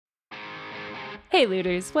Hey,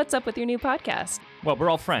 Looters, what's up with your new podcast? Well, we're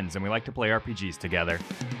all friends and we like to play RPGs together.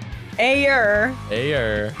 Ayer.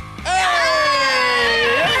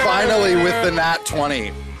 Finally with the nat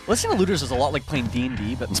 20. Listening to Looters is a lot like playing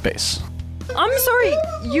D&D, but in space. I'm sorry,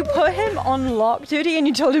 you put him on lock duty and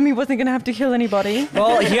you told him he wasn't going to have to kill anybody.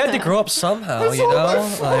 Well, he had to grow up somehow, you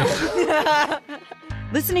know? Like,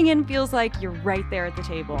 Listening in feels like you're right there at the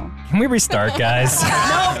table. Can we restart, guys?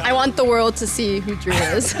 I want the world to see who Drew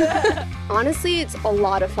is. Honestly, it's a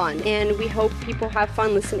lot of fun, and we hope people have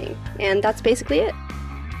fun listening. And that's basically it.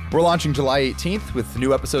 We're launching July 18th with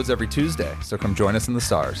new episodes every Tuesday, so come join us in the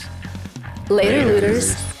stars. Later,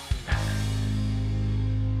 Looters.